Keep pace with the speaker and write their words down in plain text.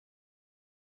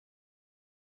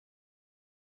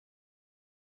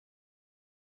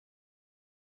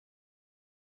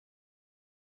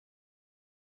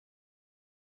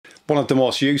One of the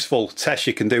most useful tests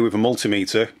you can do with a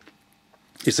multimeter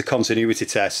is the continuity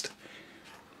test,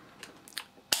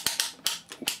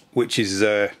 which is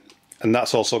and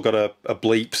that's also got a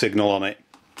bleep signal on it.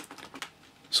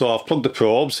 So I've plugged the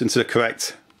probes into the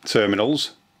correct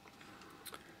terminals.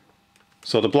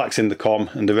 So the black's in the COM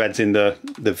and the red's in the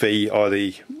V or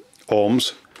the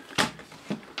ohms.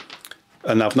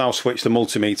 And I've now switched the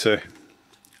multimeter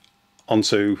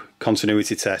onto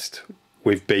continuity test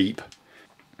with beep.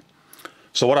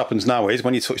 So what happens now is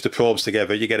when you touch the probes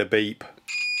together you get a beep.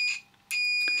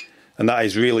 And that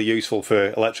is really useful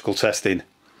for electrical testing.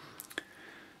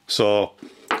 So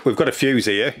we've got a fuse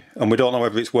here and we don't know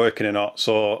whether it's working or not.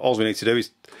 So all we need to do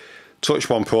is touch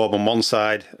one probe on one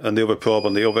side and the other probe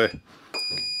on the other.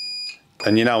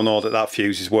 And you now know that that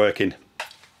fuse is working.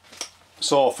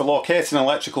 So for locating an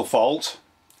electrical fault,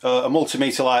 a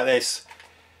multimeter like this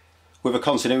with a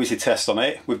continuity test on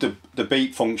it with the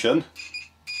beep function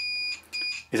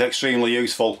is extremely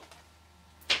useful.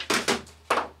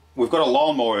 We've got a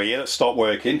lawnmower here that stopped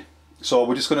working, so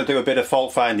we're just going to do a bit of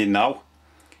fault finding now,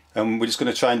 and we're just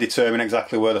going to try and determine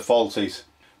exactly where the fault is.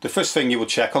 The first thing you would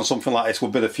check on something like this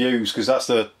would be the fuse, because that's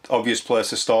the obvious place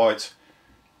to store it.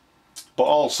 But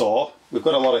also we've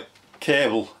got a lot of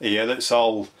cable here that's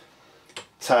all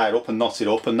tied up and knotted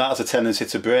up, and that has a tendency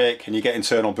to break and you get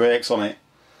internal breaks on it,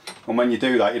 and when you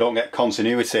do that you don't get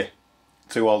continuity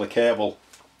through all the cable.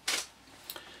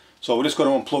 So we're just going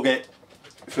to unplug it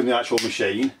from the actual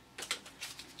machine.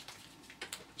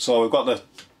 So we've got the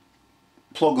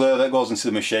plug there that goes into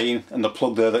the machine and the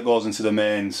plug there that goes into the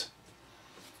mains.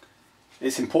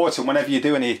 It's important whenever you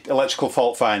do any electrical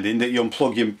fault finding that you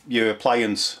unplug your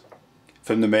appliance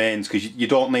from the mains, because you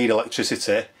don't need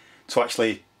electricity to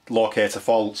actually locate a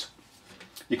fault.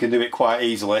 You can do it quite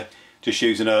easily just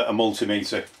using a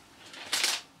multimeter.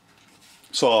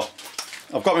 So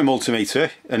I've got my multimeter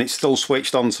and it's still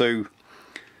switched onto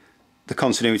the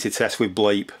continuity test with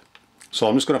bleep. So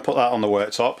I'm just going to put that on the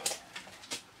worktop.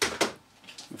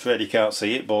 I'm afraid you can't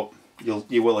see it, but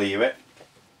you will hear it.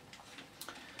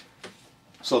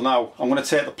 So now I'm going to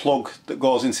take the plug that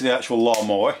goes into the actual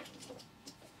lawnmower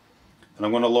and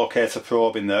I'm going to locate a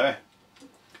probe in there,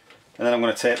 and then I'm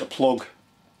going to take the plug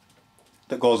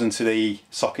that goes into the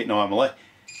socket normally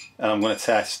and I'm going to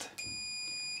test,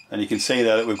 and you can see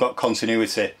there that we've got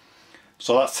continuity.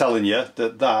 So that's telling you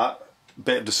that that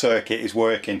bit of the circuit is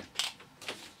working.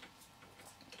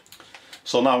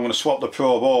 So now I'm going to swap the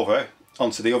probe over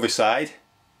onto the other side,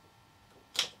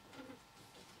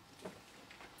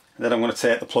 and then I'm going to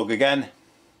take the plug again,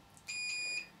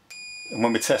 and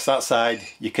when we test that side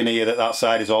you can hear that that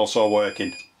side is also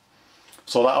working.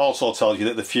 So that also tells you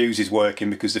that the fuse is working,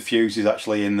 because the fuse is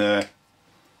actually in there.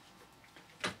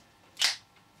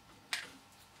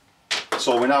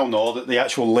 So we now know that the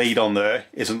actual lead on there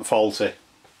isn't faulty.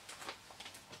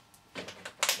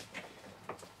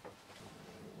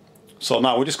 So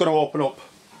now we're just going to open up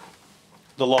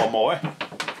the lawnmower,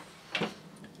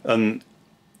 and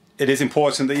it is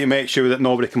important that you make sure that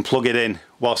nobody can plug it in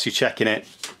whilst you're checking it.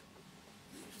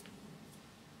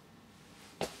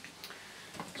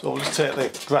 So we'll just take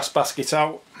the grass basket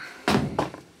out,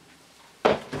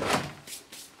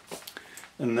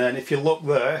 and then if you look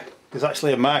there, there's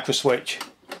actually a micro switch.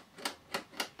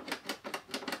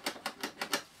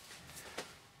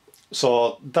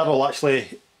 So that'll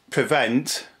actually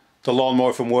prevent the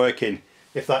lawnmower from working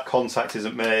if that contact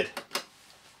isn't made.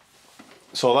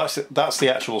 So that's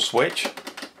the actual switch,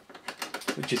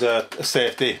 which is a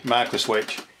safety micro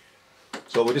switch.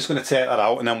 So we're just going to take that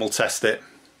out and then we'll test it.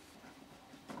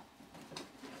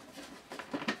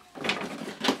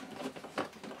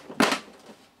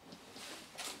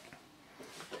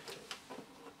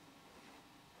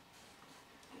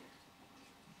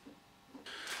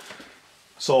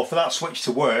 So for that switch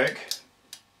to work,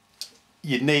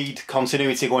 you need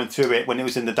continuity going through it when it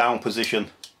was in the down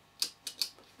position.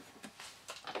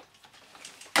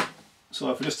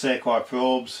 So if we just take our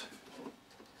probes,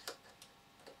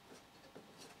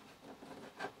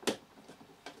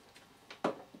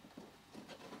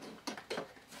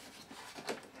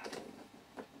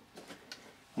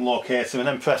 and locate them and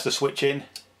then press the switch in,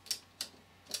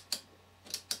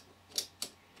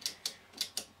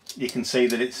 you can see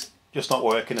that it's just not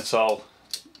working at all.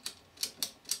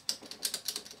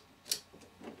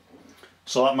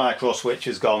 So that micro switch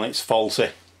is gone, it's faulty.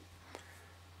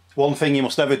 One thing you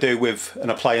must never do with an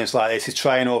appliance like this is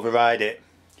try and override it.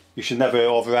 You should never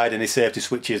override any safety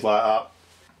switches like that.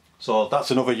 So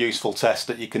that's another useful test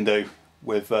that you can do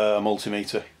with a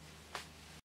multimeter.